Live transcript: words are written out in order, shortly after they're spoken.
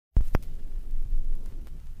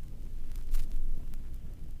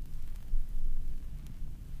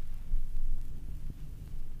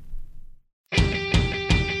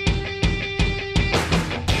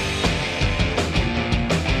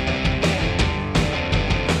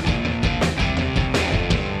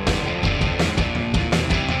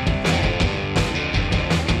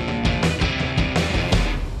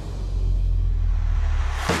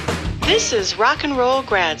This is Rock and Roll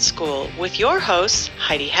Grad School with your hosts,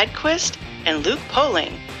 Heidi Hedquist and Luke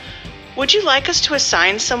Poling. Would you like us to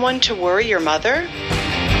assign someone to worry your mother?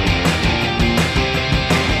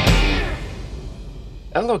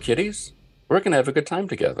 Hello, kitties. We're going to have a good time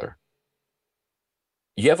together.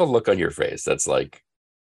 You have a look on your face that's like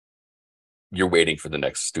you're waiting for the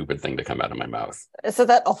next stupid thing to come out of my mouth. So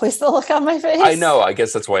that always the look on my face? I know. I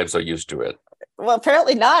guess that's why I'm so used to it. Well,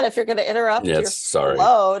 apparently not if you're going to interrupt your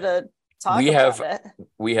flow to talk about it.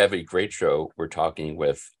 We have a great show. We're talking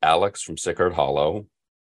with Alex from Sicard Hollow.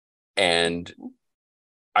 And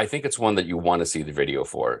I think it's one that you want to see the video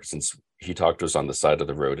for, since he talked to us on the side of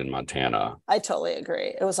the road in Montana. I totally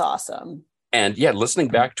agree. It was awesome. And yeah, listening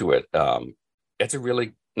back to it, it's a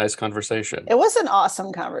really nice conversation. It was an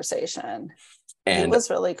awesome conversation. And it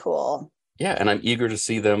was really cool. Yeah, and I'm eager to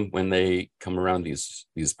see them when they come around these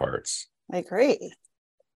parts. I agree.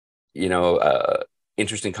 You know,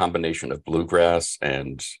 interesting combination of bluegrass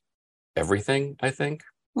and everything, I think.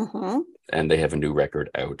 Mm-hmm. And they have a new record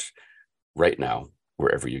out right now,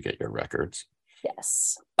 wherever you get your records.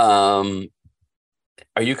 Yes. Are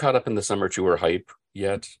you caught up in the summer tour hype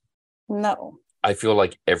yet? No. I feel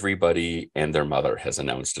like everybody and their mother has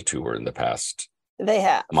announced a tour in the past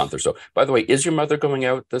month or so. By the way, is your mother going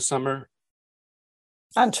out this summer?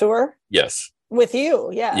 On tour? Yes. With you,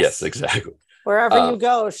 yes. Yes, exactly. Wherever you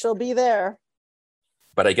go, she'll be there.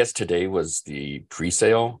 But I guess today was the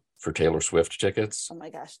pre-sale for Taylor Swift tickets. Oh my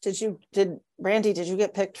gosh. Randy, did you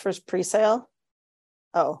get picked for pre-sale?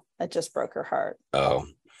 Oh, it just broke her heart. Oh.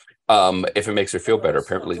 If it makes her feel better,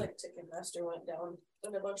 apparently. Like Ticketmaster went down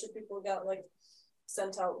and a bunch of people got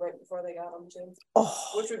sent out right before they got them too.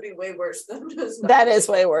 Oh, which would be way worse than just that is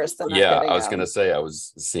way worse than I was gonna say I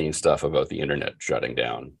was seeing stuff about the internet shutting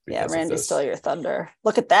down. Yeah, Randy stole your thunder.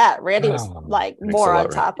 Look at that. Randy was more on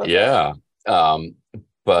top of it. Yeah.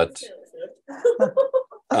 But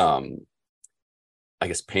I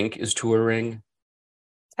guess Pink is touring.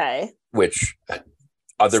 Okay. Which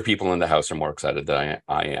other people in the house are more excited than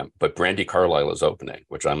I am. But Brandi Carlile is opening,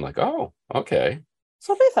 which I'm like, oh, okay.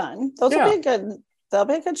 So it'll be fun. They'll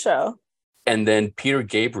be a good show. And then Peter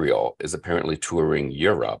Gabriel is apparently touring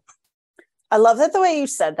Europe. I love that the way you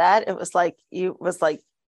said that. It was like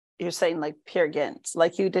you're saying like Peer Gynt,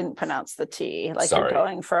 like you didn't pronounce the T, like Sorry. You're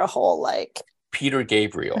going for a whole Peter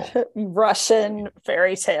Gabriel Russian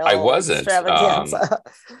fairy tale. I wasn't. Extravaganza.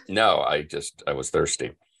 No, I was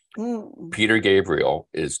thirsty. Peter Gabriel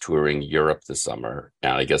is touring Europe this summer,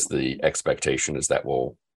 and I guess the expectation is that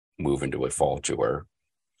we'll move into a fall tour.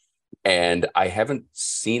 And I haven't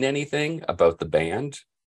seen anything about the band,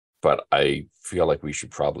 but I feel like we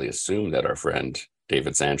should probably assume that our friend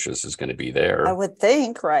David Sanchez is going to be there. I would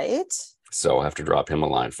think, right? So I'll have to drop him a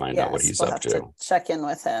line, find out what he's up to. Check in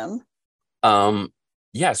with him.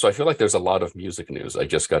 Yeah, so I feel like there's a lot of music news. I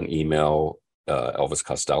just got an email. Elvis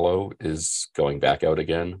Costello is going back out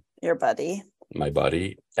again. Your buddy. My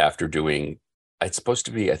buddy, after doing, it's supposed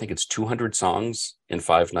to be, I think it's 200 songs in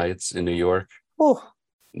 5 nights in New York. Ooh.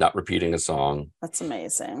 Not repeating a song. That's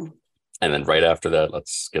amazing. And then right after that,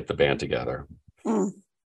 let's get the band together.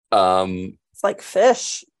 It's like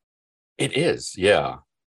Fish. It is, yeah.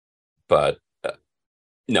 But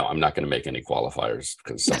no, I'm not going to make any qualifiers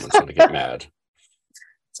because someone's going to get mad.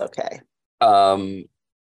 It's okay.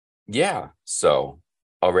 Yeah, so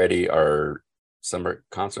already our summer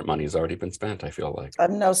concert money has already been spent, I feel like.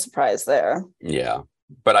 I'm no surprise there. Yeah,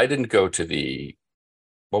 but I didn't go to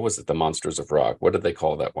what was it, the Monsters of Rock? What did they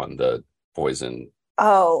call that one? The Poison.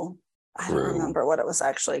 Oh, I don't remember what it was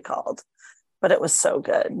actually called, but it was so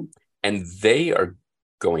good. And they are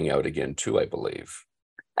going out again too, I believe.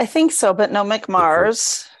 I think so, but no Mick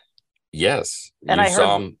Mars. Yes, and I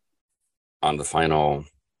saw him on the final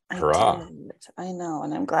hurrah. I know,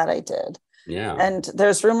 and I'm glad I did. Yeah. And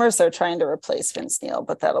there's rumors they're trying to replace Vince Neil,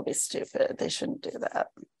 but that'll be stupid. They shouldn't do that.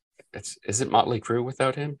 Is it Motley Crue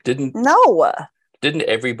without him? Didn't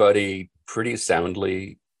everybody pretty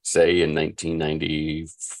soundly say in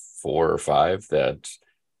 1994 or 5 that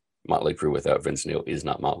Motley Crue without Vince Neil is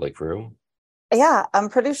not Motley Crue? Yeah, I'm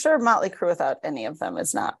pretty sure Motley Crue without any of them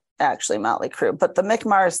is not actually Motley Crue. But the Mick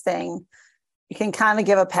Mars thing, you can kind of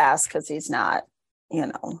give a pass because he's not,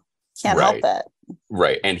 can't help it.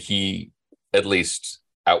 Right. And he, at least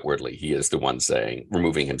outwardly, he is the one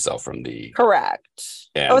removing himself from the... Correct.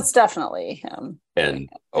 It's definitely him. And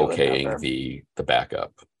okaying the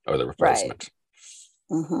backup or the replacement.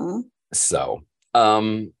 Right. Mm-hmm. So,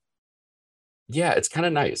 yeah, it's kind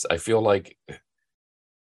of nice. I feel like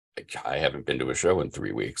I haven't been to a show in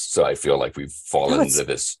 3 weeks, so I feel like we've fallen into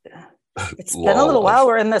this. It's been a little while.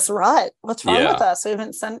 We're in this rut. What's wrong with us? We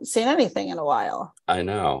haven't seen anything in a while. I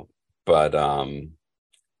know. But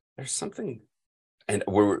there's something, and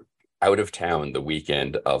we're out of town the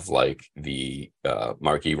weekend of like the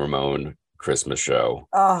Marky Ramone Christmas show,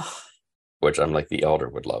 Oh, which I'm like, the elder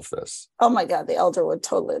would love this. oh my God, the elder would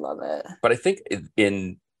totally love it. But I think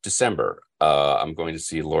in December, I'm going to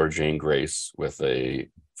see Laura Jane Grace with a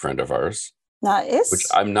friend of ours, Nice. which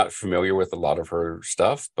I'm not familiar with a lot of her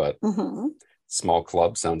stuff, but small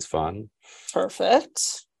club sounds fun.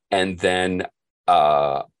 Perfect. And then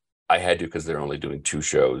I had to, because they're only doing 2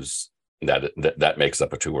 shows. That makes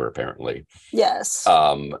up a tour, apparently. Yes.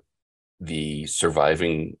 The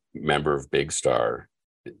surviving member of Big Star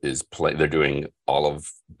is playing. They're doing all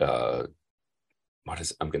of I'm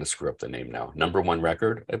going to screw up the name now. Number One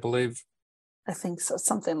Record, I believe. I think so.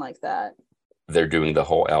 Something like that. They're doing the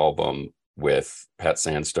whole album with Pat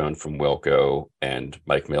Sandstone from Wilco and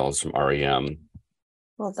Mike Mills from REM.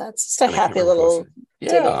 Well, that's just a happy little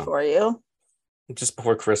ditty for you. Just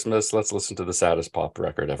before Christmas, let's listen to the saddest pop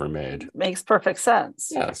record ever made. Makes perfect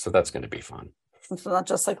sense. Yeah, so that's going to be fun. It's not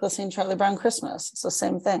just like listening to Charlie Brown Christmas. It's the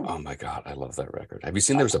same thing. Oh my God, I love that record. Have you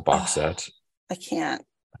seen there's a box set? I can't.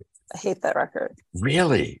 I hate that record.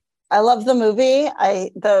 Really? I love the movie.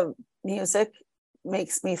 The music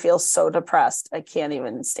makes me feel so depressed. I can't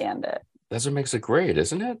even stand it. That's what makes it great,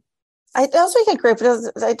 isn't it? It does make it great,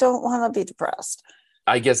 but I don't want to be depressed.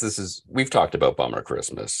 I guess we've talked about Bummer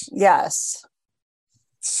Christmas. Yes.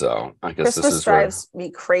 So I guess Christmas drives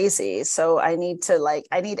me crazy. So I need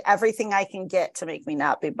everything I can get to make me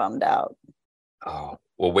not be bummed out. Oh,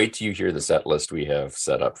 well, wait till you hear the set list we have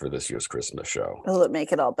set up for this year's Christmas show. Will it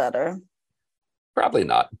make it all better? Probably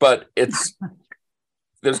not, but there's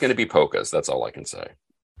going to be polkas. That's all I can say.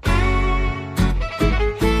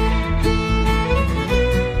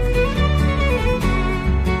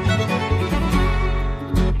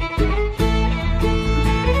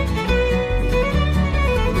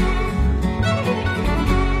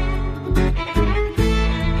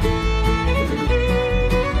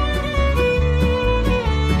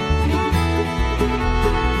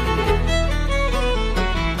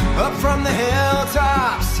 From the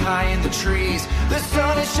hilltops, high in the trees, the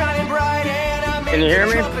sun is shining bright and I'm Can you hear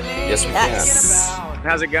me? Yes, we can.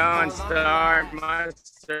 How's it going, Star? My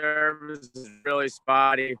service is really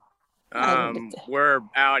spotty. We're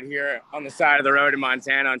out here on the side of the road in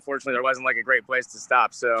Montana. Unfortunately, there wasn't like a great place to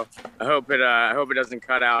stop, so I hope it doesn't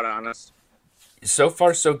cut out on us. So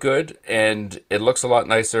far, so good, and it looks a lot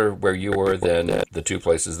nicer where you were than the 2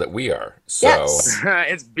 places that we are. So yes.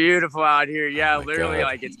 It's beautiful out here. Yeah, literally, God.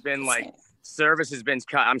 like it's been like service has been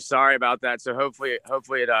cut. I'm sorry about that. So hopefully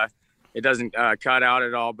it doesn't cut out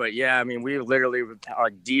at all. But yeah, I mean, we literally are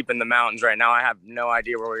deep in the mountains right now. I have no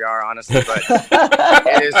idea where we are, honestly, but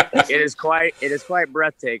it is quite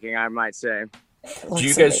breathtaking, I might say. Do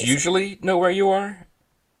you guys usually know where you are?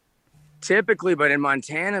 Typically, but in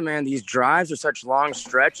Montana, man, these drives are such long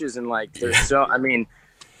stretches, and like there's I mean,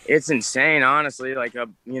 it's insane, honestly. Like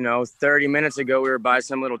 30 minutes ago, we were by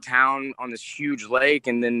some little town on this huge lake,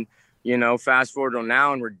 and then fast forward till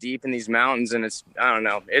now, and we're deep in these mountains, and I don't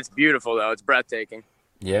know, it's beautiful though, it's breathtaking.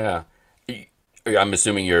 Yeah, I'm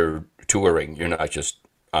assuming you're touring. You're not just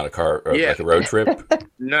on a car or like a road trip.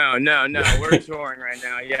 No, we're touring right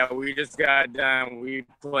now. Yeah, we just got done. We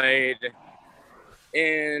played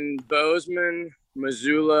in Bozeman,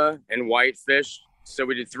 Missoula, and Whitefish. So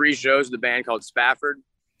we did 3 shows with a band called Spafford,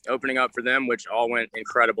 opening up for them, which all went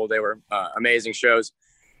incredible. They were amazing shows.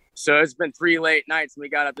 So it's been 3 late nights, and we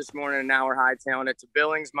got up this morning, and now we're hightailing it to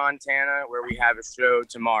Billings, Montana, where we have a show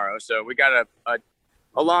tomorrow. So we got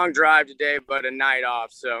a long drive today, but a night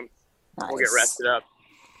off. So we'll get rested up.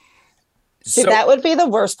 See, that would be the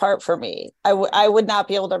worst part for me. I would not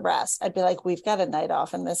be able to rest. I'd be like, we've got a night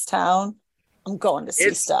off in this town. I'm going to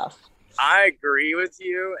see stuff. I agree with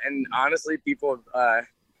you. And honestly, people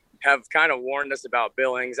have kind of warned us about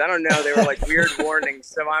Billings. I don't know. They were like weird warnings.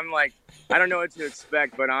 So I'm like, I don't know what to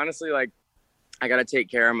expect. But honestly, like, I got to take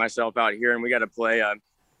care of myself out here. And we got to play a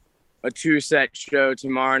 2-set show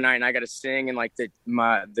tomorrow night. And I got to sing. And like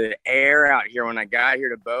the air out here, when I got here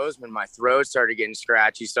to Bozeman, my throat started getting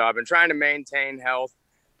scratchy. So I've been trying to maintain health.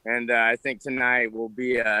 And I think tonight will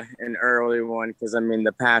be an early one. Because, I mean,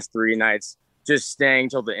 the past 3 nights, just staying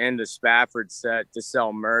till the end of Spafford's set to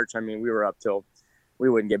sell merch. I mean, we were up till we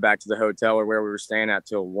wouldn't get back to the hotel or where we were staying at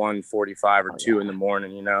till 1:45 or 2 in the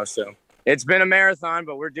morning, So it's been a marathon,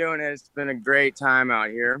 but we're doing it. It's been a great time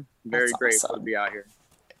out here. Very grateful to be out here.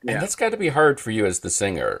 Yeah. And that's got to be hard for you as the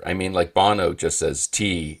singer. I mean, like Bono just says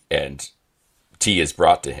tea and tea is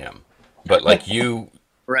brought to him. But like you,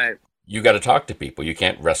 right. You got to talk to people. You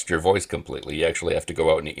can't rest your voice completely. You actually have to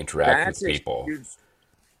go out and interact with people.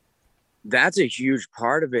 that's a huge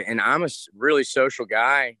part of it. And I'm a really social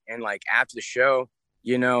guy. And like after the show,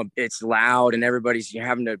 you know, it's loud and everybody's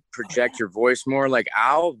having to project your voice more. Like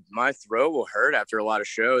my throat will hurt after a lot of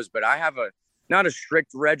shows, but I have not a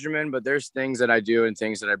strict regimen, but there's things that I do and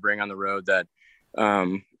things that I bring on the road that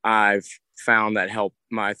I've found that help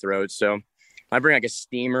my throat. So I bring like a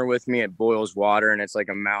steamer with me. It boils water and it's like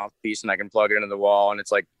a mouthpiece and I can plug it into the wall. And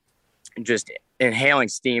it's like just inhaling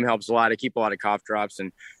steam helps a lot. To keep a lot of cough drops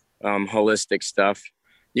and holistic stuff.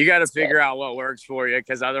 You got to figure out what works for you,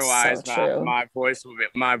 because otherwise my voice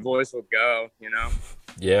will go, you know?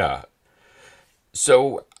 Yeah.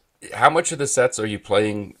 So how much of the sets are you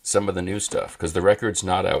playing some of the new stuff? Because the record's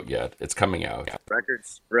not out yet. It's coming out.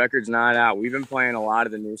 Record's not out. We've been playing a lot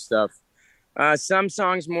of the new stuff. Some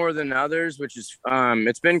songs more than others, which is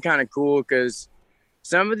it's been kind of cool because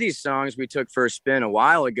some of these songs we took for a spin a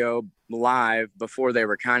while ago live before they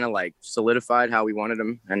were kind of like solidified how we wanted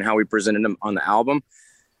them and how we presented them on the album.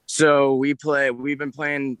 So we've been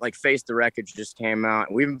playing like Face the Wreckage just came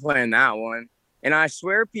out. We've been playing that one. And I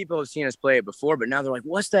swear people have seen us play it before, but now they're like,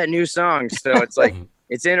 what's that new song? So it's like,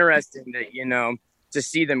 it's interesting that, you know, to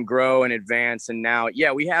see them grow and advance. And now,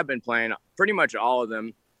 yeah, we have been playing pretty much all of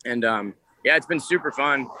them. And yeah, it's been super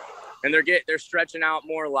fun. And they're stretching out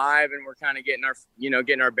more live, and we're kind of getting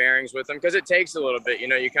our bearings with them, because it takes a little bit, you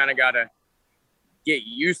know, you kind of got to get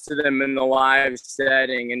used to them in the live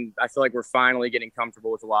setting. And I feel like we're finally getting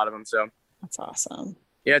comfortable with a lot of them. So that's awesome.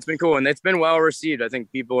 Yeah, it's been cool. And it's been well received. I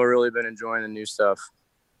think people have really been enjoying the new stuff.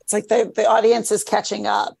 It's like the audience is catching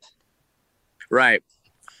up. Right.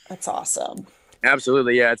 That's awesome.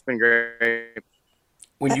 Absolutely. Yeah, it's been great.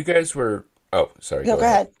 When you guys were, sorry. No, go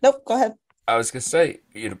ahead. Nope, go ahead. I was going to say,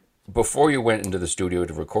 before you went into the studio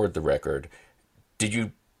to record the record, did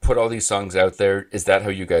you put all these songs out there? Is that how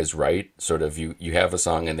you guys write? Sort of you have a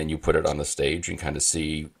song and then you put it on the stage and kind of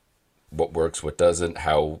see what works, what doesn't,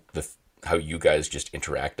 how you guys just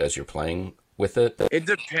interact as you're playing with it? It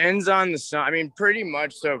depends on the song. I mean, pretty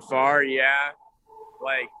much so far, yeah.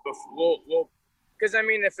 Like, we'll because I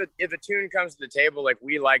mean, if a tune comes to the table, like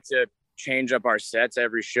we like to change up our sets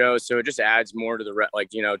every show, so it just adds more to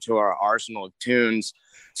to our arsenal of tunes.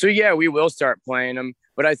 So yeah, we will start playing them.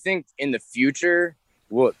 But I think in the future,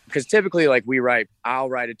 because typically like I'll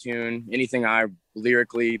write a tune, anything I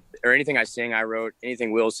lyrically or anything I sing, I wrote.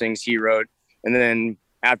 Anything Will sings, he wrote, and then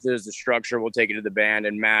after there's the structure, we'll take it to the band,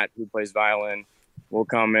 and Matt, who plays violin, will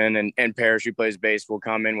come in, and Parrish, who plays bass, will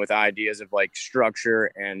come in with ideas of like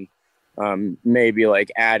structure and maybe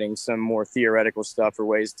like adding some more theoretical stuff or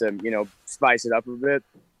ways to, spice it up a bit.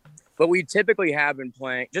 But we typically have been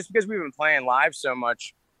playing, just because we've been playing live so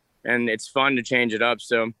much, and it's fun to change it up.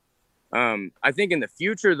 So I think in the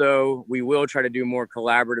future, though, we will try to do more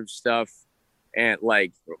collaborative stuff and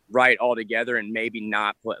like write all together, and maybe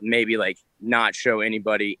not show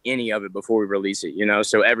anybody any of it before we release it,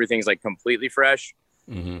 so everything's like completely fresh.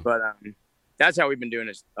 Mm-hmm. But that's how we've been doing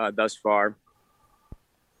it thus far.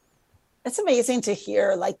 It's amazing to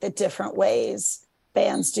hear like the different ways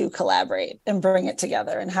bands do collaborate and bring it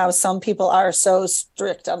together, and how some people are so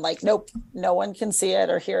strict on like, nope, no one can see it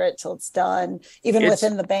or hear it till it's done, even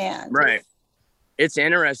within the band. Right. It's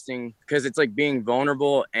interesting because it's like being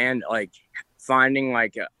vulnerable and like finding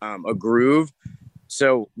like a groove.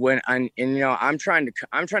 So when I'm trying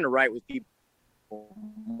to write with people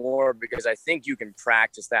more, because I think you can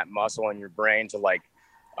practice that muscle in your brain to like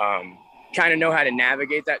kind of know how to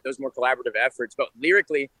navigate those more collaborative efforts. But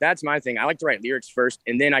lyrically, that's my thing. I like to write lyrics first,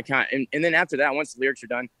 and then and then after that, once the lyrics are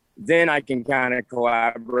done, then I can kind of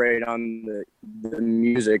collaborate on the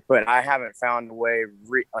music. But I haven't found a way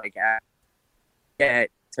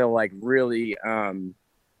yet to like really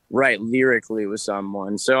write lyrically with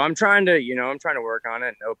someone. So I'm trying to work on it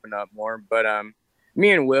and open up more. But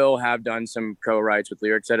me and Will have done some co-writes with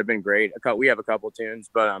lyrics that have been great. We have a couple tunes,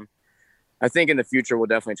 but I think in the future we'll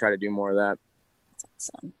definitely try to do more of that. That's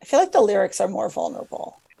awesome. I feel like the lyrics are more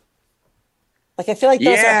vulnerable. Like I feel like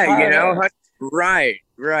those are harder.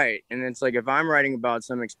 Right. And it's like if I'm writing about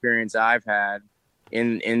some experience I've had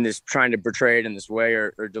in this, trying to portray it in this way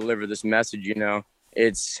or deliver this message, it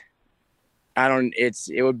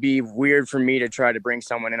would be weird for me to try to bring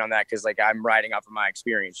someone in on that, because like I'm writing off of my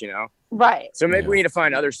experience, Right. So maybe we need to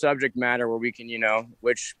find other subject matter where we can,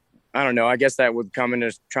 which I don't know, I guess that would come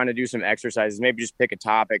into trying to do some exercises, maybe just pick a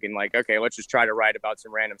topic and like, okay, let's just try to write about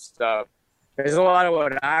some random stuff. Because a lot of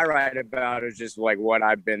what I write about is just like what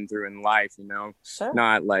I've been through in life, Sure.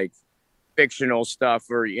 Not like fictional stuff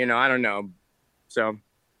or, I don't know. So.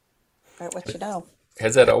 Right, what you know.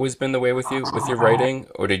 Has that always been the way with you, with your writing?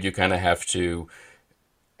 Or did you kind of have to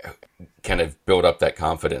kind of build up that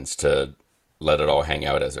confidence to let it all hang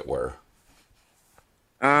out, as it were?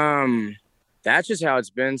 That's just how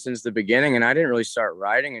it's been since the beginning. And I didn't really start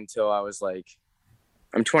writing until I was like,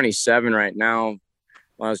 I'm 27 right now.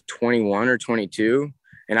 When I was 21 or 22.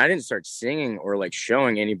 And I didn't start singing or like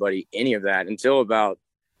showing anybody any of that until about,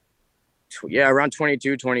 around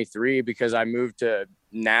 22, 23, because I moved to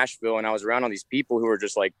Nashville and I was around all these people who were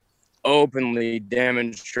just like openly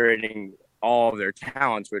demonstrating all of their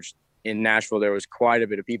talents, which in Nashville, there was quite a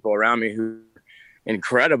bit of people around me who were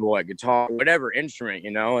incredible at guitar, whatever instrument,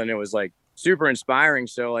 and it was like super inspiring.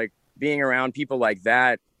 So like being around people like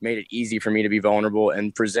that made it easy for me to be vulnerable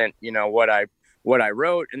and present, what I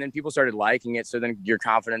wrote, and then people started liking it. So then your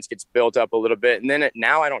confidence gets built up a little bit. And then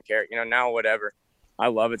now I don't care, now whatever. I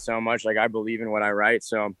love it so much. Like I believe in what I write.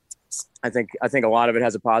 So I think a lot of it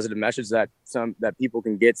has a positive message that people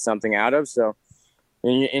can get something out of. So,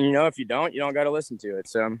 and if you don't got to listen to it.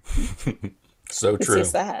 So, so true.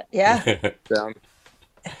 It's that. Yeah. So.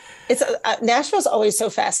 It's Nashville's always so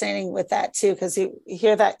fascinating with that too, because you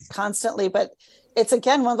hear that constantly, but it's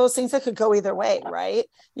again one of those things that could go either way, right?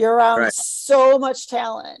 You're around so much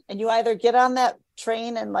talent, and you either get on that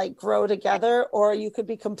train and like grow together, or you could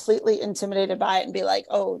be completely intimidated by it and be like,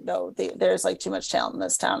 oh no, there's like too much talent in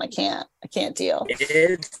this town. I can't deal.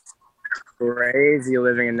 It's crazy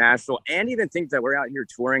living in Nashville, and even think that we're out here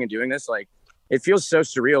touring and doing this. Like, it feels so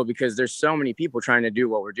surreal because there's so many people trying to do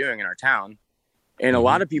what we're doing in our town. And a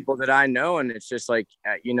lot of people that I know, and it's just like,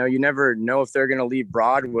 you never know if they're going to leave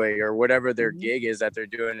Broadway or whatever their gig is that they're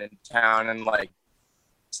doing in town. And like,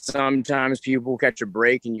 sometimes people catch a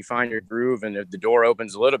break and you find your groove, and if the door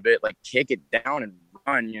opens a little bit, like kick it down and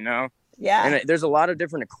run, Yeah. And there's a lot of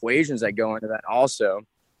different equations that go into that also.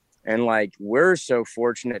 And like, we're so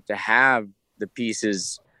fortunate to have the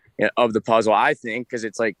pieces of the puzzle, I think, because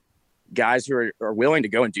it's like, guys who are willing to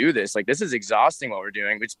go and do this. Like, this is exhausting what we're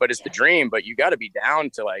doing, but it's the dream. But you got to be down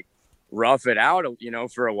to like rough it out,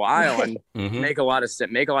 for a while and make a lot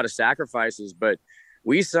of sacrifices. But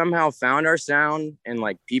we somehow found our sound, and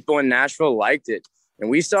like people in Nashville liked it, and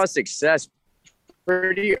we saw success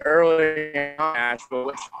pretty early in Nashville.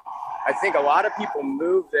 Which I think a lot of people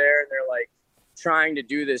move there and they're like trying to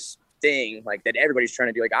do this thing like that everybody's trying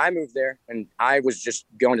to do. Like, I moved there and I was just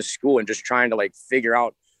going to school and just trying to like figure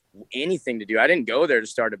out anything to do. I didn't go there to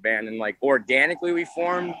start a band, and like organically we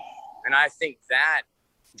formed, and I think that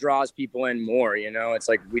draws people in more. It's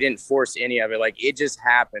like we didn't force any of it, like it just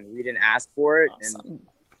happened. We didn't ask for it. Awesome.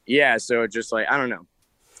 And so it's just like, I don't know,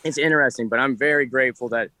 it's interesting, but I'm very grateful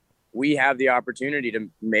that we have the opportunity to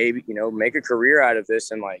maybe make a career out of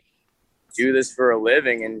this and like do this for a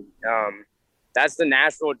living. And that's the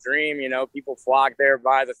Nashville dream. People flock there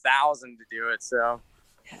by the thousand to do it, so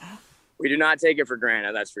yeah. We do not take it for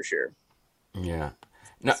granted, that's for sure. Yeah.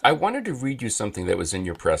 Now, I wanted to read you something that was in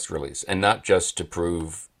your press release, and not just to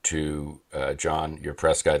prove to John, your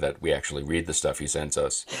press guy, that we actually read the stuff he sends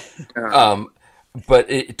us.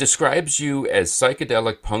 But it describes you as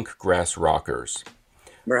psychedelic punk grass rockers.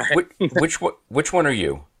 Right. Which one are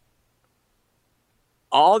you?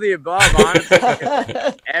 All the above, honestly.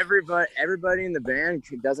 Everybody in the band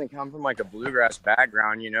doesn't come from like a bluegrass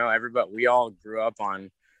background, we all grew up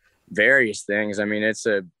on various things. I mean, it's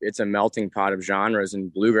a melting pot of genres,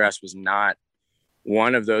 and bluegrass was not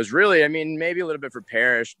one of those, really. I mean, maybe a little bit for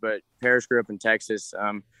Parrish, but Parrish grew up in Texas.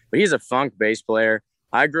 But he's a funk bass player.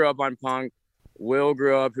 I grew up on punk. Will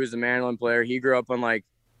grew up, who's the mandolin player. He grew up on like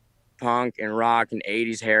punk and rock and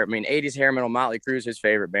 80s hair. I mean, 80s hair metal. Motley Crue's his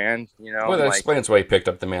favorite band, Well, that explains why he picked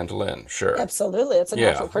up the mandolin. Sure. Absolutely. It's a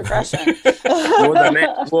natural progression.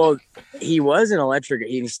 Well, he was an electric.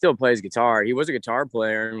 He still plays guitar. He was a guitar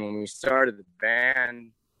player. And when we started the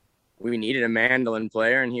band, we needed a mandolin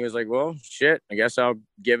player. And he was like, well, shit, I guess I'll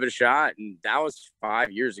give it a shot. And that was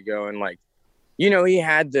 5 years ago. And like, he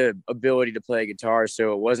had the ability to play guitar.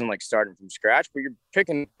 So it wasn't like starting from scratch, but you're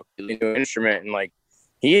picking a new instrument, and like,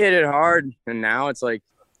 he hit it hard, and now it's like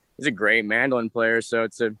he's a great mandolin player. So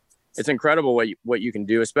it's incredible what you can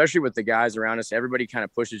do, especially with the guys around us. Everybody kind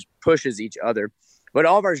of pushes each other, but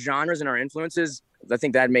all of our genres and our influences, I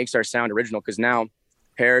think that makes our sound original. Because now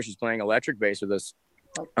Parrish is playing electric bass with us,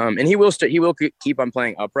 and he will keep on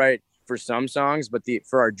playing upright for some songs, but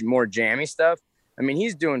for our more jammy stuff, I mean,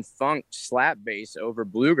 he's doing funk slap bass over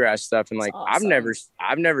bluegrass stuff, and like awesome.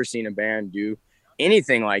 I've never seen a band do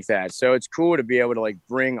anything like that. So it's cool to be able to like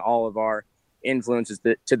bring all of our influences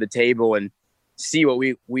to the table and see what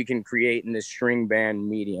we can create in this string band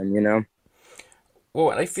medium,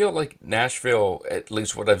 Well, and I feel like Nashville, at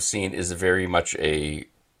least what I've seen, is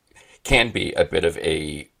can be a bit of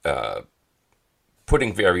a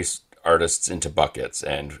putting various artists into buckets,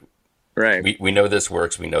 and right. We know this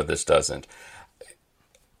works, we know this doesn't.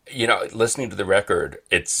 listening to the record,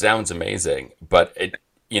 it sounds amazing, but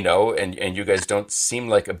and you guys don't seem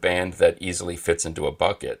like a band that easily fits into a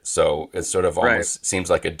bucket. So it sort of almost seems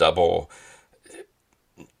like a double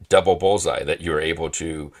bullseye that you're able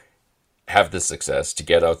to have this success, to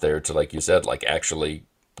get out there, to, like you said, like actually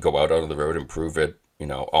go out on the road and prove it,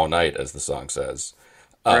 all night, as the song says.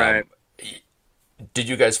 Right. Did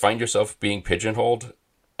you guys find yourself being pigeonholed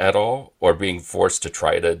at all, or being forced to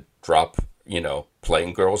try to drop,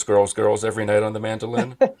 playing girls every night on the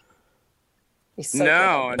mandolin?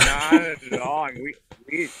 No, not at all. I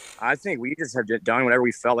mean, I think we just have done whatever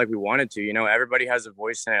we felt like we wanted to. Everybody has a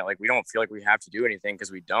voice in it. Like, we don't feel like we have to do anything,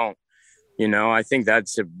 because we don't. I think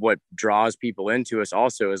that's what draws people into us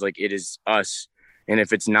also, is like, it is us. And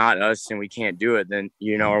if it's not us and we can't do it, then,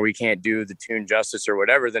 or we can't do the tune justice or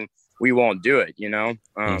whatever, then we won't do it,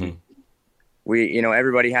 We,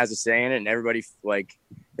 everybody has a say in it, and everybody, like,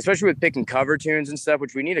 especially with picking cover tunes and stuff,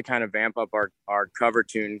 which we need to kind of vamp up our cover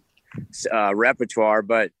tune repertoire.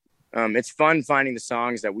 But it's fun finding the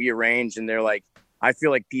songs that we arrange, and they're like, I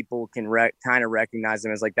feel like people can kind of recognize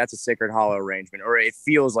them as like, that's a Sicard Hollow arrangement, or it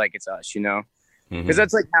feels like it's us, because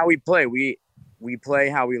that's like how we play. We play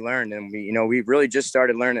how we learn, and we really just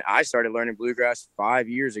started learning. I started learning bluegrass 5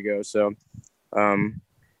 years ago. So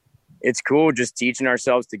it's cool just teaching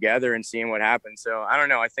ourselves together and seeing what happens. So I don't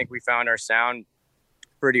know. I think we found our sound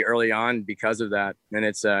pretty early on because of that. And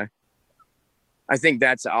it's, I think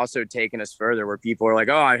that's also taken us further, where people are like,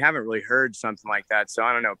 oh, I haven't really heard something like that. So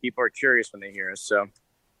I don't know. People are curious when they hear us. So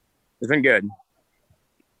it's been good.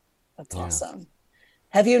 That's awesome.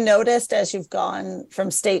 Have you noticed, as you've gone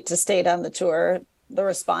from state to state on the tour, the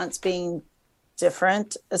response being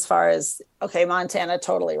different, as far as, okay, Montana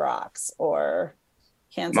totally rocks, or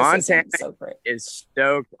Kansas so great? Is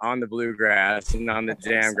stoked on the bluegrass and on the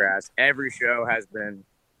jam grass. Every show has been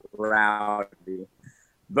rowdy.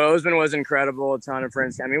 Bozeman was incredible. A ton of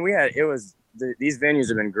friends. I mean, these venues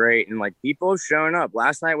have been great, and like, people have shown up.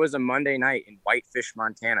 Last night was a Monday night in Whitefish,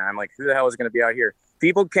 Montana. I'm like, who the hell is going to be out here?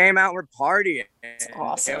 People came out and were partying. That's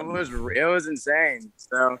awesome. It was insane.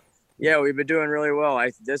 So yeah, we've been doing really well.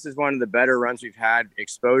 This is one of the better runs we've had,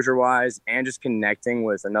 exposure wise, and just connecting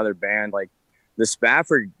with another band. Like the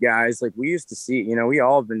Spafford guys, like, we used to see, we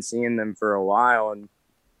all have been seeing them for a while, and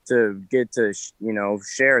to get to,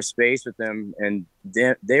 share a space with them, and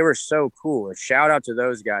they were so cool. A shout out to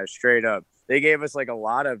those guys, straight up. They gave us like a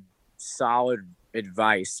lot of solid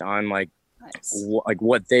advice on like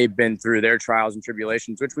what they've been through, their trials and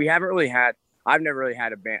tribulations, which we haven't really had. I've never really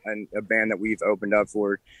had a band that we've opened up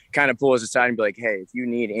for kind of pull us aside and be like, hey, if you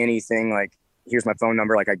need anything, like, here's my phone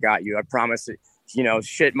number. Like, I got you. I promise it,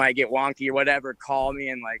 shit might get wonky or whatever. Call me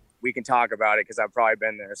and like, we can talk about it, because I've probably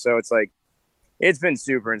been there. So it's like, it's been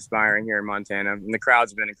super inspiring here in Montana, and the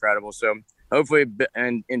crowd's been incredible. So hopefully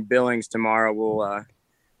in Billings tomorrow,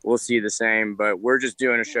 we'll see the same, but we're just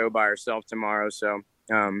doing a show by ourselves tomorrow. So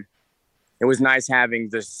it was nice having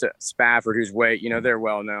the Spafford, who's they're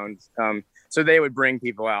well known. So they would bring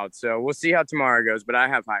people out. So we'll see how tomorrow goes, but I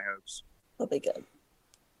have high hopes. It'll be good.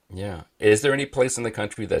 Yeah. Is there any place in the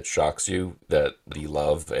country that shocks you, that the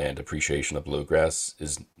love and appreciation of bluegrass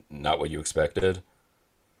is not what you expected?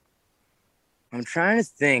 I'm trying to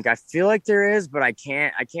think. I feel like there is, but I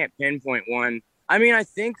can't pinpoint one. I mean, I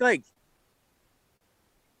think like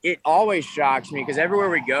it always shocks me, because everywhere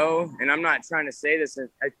we go, and I'm not trying to say this,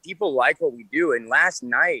 people like what we do. And last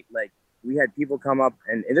night, like, we had people come up,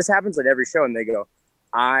 and this happens at every show, and they go,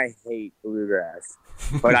 I hate bluegrass,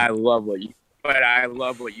 but I love what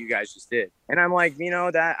you guys just did. And I'm like,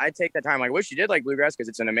 that I take that time. I wish you did like bluegrass, because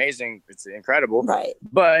it's it's incredible. Right.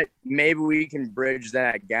 But maybe we can bridge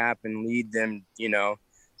that gap and lead them,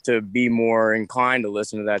 to be more inclined to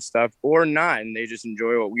listen to that stuff, or not. And they just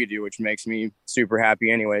enjoy what we do, which makes me super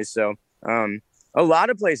happy anyway. So a lot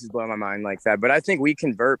of places blow my mind like that. But I think we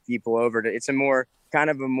convert people over to, it's a more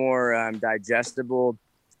digestible,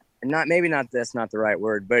 that's not the right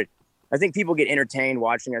word, but I think people get entertained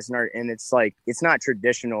watching us, and it's like, it's not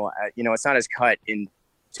traditional, it's not as cut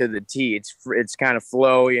into the T. It's kind of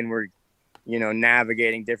flowy, and we're,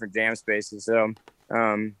 navigating different jam spaces. So,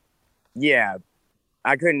 yeah,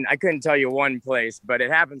 I couldn't tell you one place, but it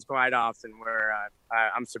happens quite often where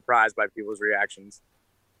I'm surprised by people's reactions.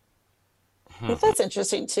 Well, that's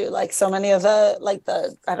interesting too. Like, so many of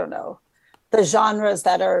I don't know, the genres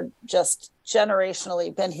that are just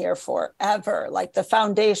generationally been here forever, like the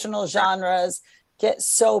foundational genres, get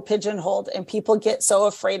so pigeonholed, and people get so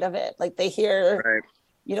afraid of it. Like, they hear,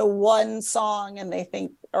 one song, and they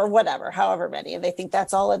think, or whatever, however many, and they think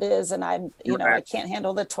that's all it is. And I'm, I can't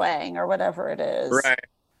handle the twang or whatever it is. Right.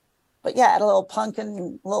 But yeah, add a little punk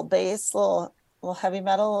and a little bass, little little heavy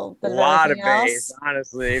metal, a lot of bass,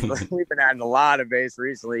 honestly. We've been adding a lot of bass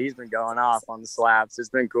recently. He's been going off on the slaps. It's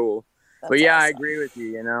been cool. But yeah, awesome. I agree with you,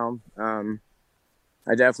 you know.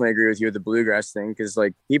 I definitely agree with you with the bluegrass thing, because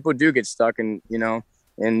like people do get stuck in, you know,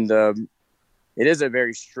 and it is a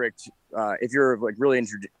very strict, if you're like really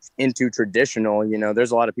into traditional, you know,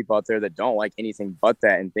 there's a lot of people out there that don't like anything but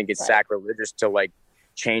that and think it's sacrilegious to like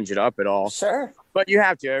change it up at all. Sure. But you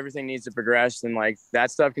have to. Everything needs to progress, and like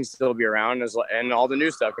that stuff can still be around, and all the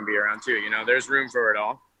new stuff can be around too. You know, there's room for it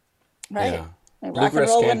all. Right. Yeah. And bluegrass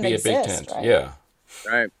can be a big tent. Right? Yeah.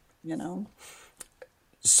 Right. You know.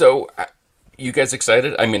 So, you guys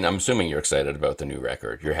excited? I mean, I'm assuming you're excited about the new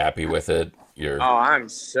record. You're happy with it. Oh, I'm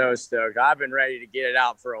so stoked. I've been ready to get it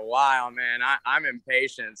out for a while, man. I'm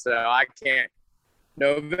impatient, so I can't.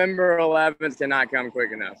 November 11th cannot come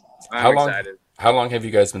quick enough. I'm excited. How long have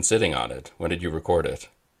you guys been sitting on it? When did you record it?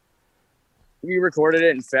 We recorded it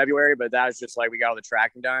in February, but that was just like we got all the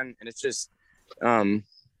tracking done, and it's just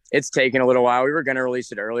it's taken a little while. We were going to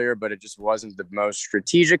release it earlier, but it just wasn't the most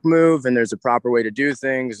strategic move, and there's a proper way to do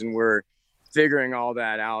things, and we're figuring all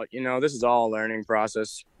that out. You know, this is all a learning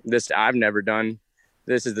process. This I've never done.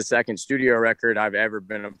 This is the second studio record I've ever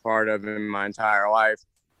been a part of in my entire life.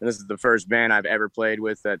 And this is the first band I've ever played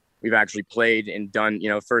with that we've actually played and done, you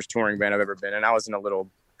know, first touring band I've ever been in. I was in a little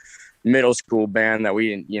middle school band that we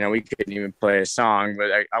didn't, you know, we couldn't even play a song, but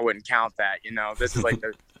I wouldn't count that, you know. This is like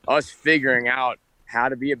us figuring out how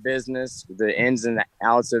to be a business, the ins and the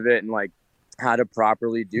outs of it, and like how to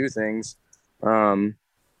properly do things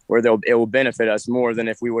where it will benefit us more than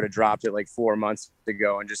if we would have dropped it like 4 months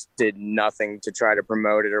ago and just did nothing to try to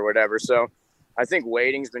promote it or whatever. So I think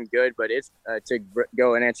waiting's been good, but it's to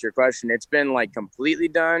go and answer your question, it's been like completely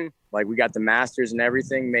done. Like we got the masters and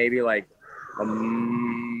everything, maybe like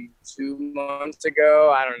 2 months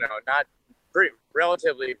ago. I don't know, not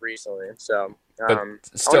relatively recently. So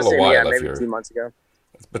still a while. Maybe 2 months ago.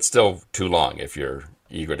 But still too long if you're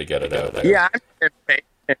eager to get it out there. Yeah,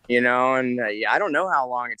 you know, and I don't know how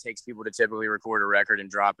long it takes people to typically record a record and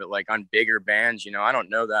drop it. Like on bigger bands, you know, I don't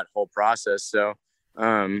know that whole process. So,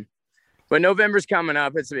 but November's coming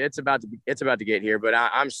up. It's about to get here. But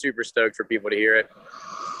I'm super stoked for people to hear it.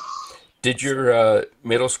 Did your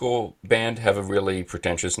middle school band have a really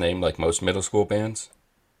pretentious name like most middle school bands?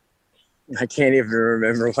 I can't even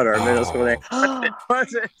remember what our middle school name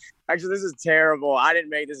was. Actually, this is terrible. I didn't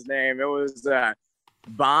make this name. It was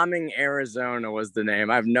Bombing Arizona was the name.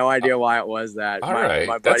 I have no idea why it was that. All right,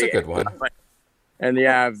 my buddy, that's a good one. And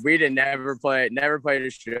yeah, we never played a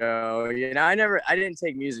show. You know, I didn't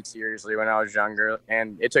take music seriously when I was younger,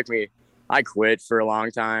 and I quit for a long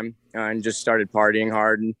time and just started partying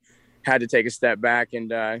hard and had to take a step back.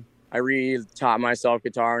 And I re-taught myself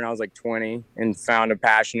guitar when I was like 20 and found a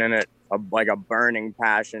passion in it, like a burning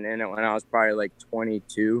passion in it when I was probably like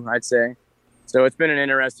 22, I'd say. So it's been an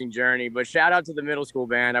interesting journey, but shout out to the middle school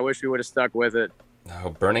band. I wish we would have stuck with it.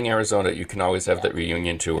 Oh, Burning Arizona, you can always have that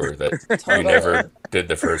reunion tour that you never did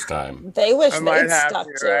the first time. They wish they'd stuck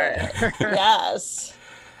to it. Yes.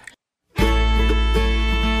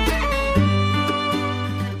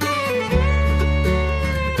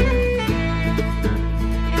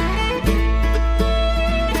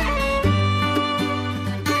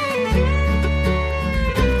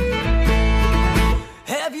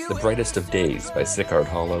 The Brightest of Days by Sicard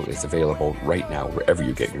Hollow is available right now wherever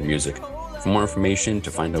you get your music. For more information,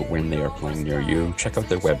 to find out when they are playing near you, check out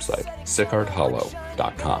their website,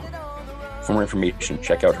 sicardhollow.com. For more information,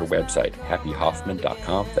 check out her website,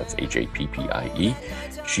 happyhoffman.com. That's HAPPIE.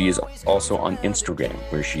 She is also on Instagram,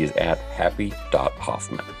 where she is at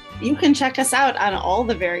happy.hoffman. You can check us out on all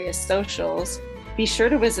the various socials. Be sure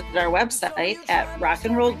to visit our website at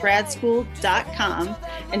rockandrollgradschool.com,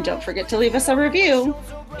 and don't forget to leave us a review.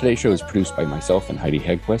 Today's show is produced by myself and Heidi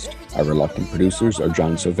Hegquist. Our reluctant producers are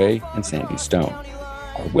John Sauvé and Sandy Stone.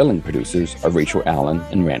 Our willing producers are Rachel Allen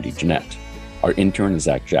and Randy Jeanette. Our intern is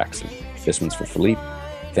Zach Jackson. This one's for Philippe.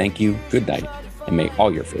 Thank you, good night, and may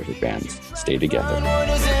all your favorite bands stay together.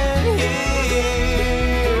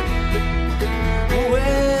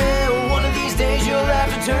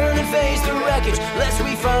 Turn and face the wreckage, lest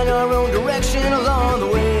we find our own direction along the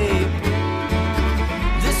way.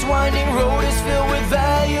 This winding road is filled with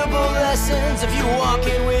valuable lessons if you walk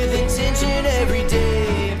it with intention every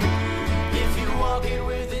day.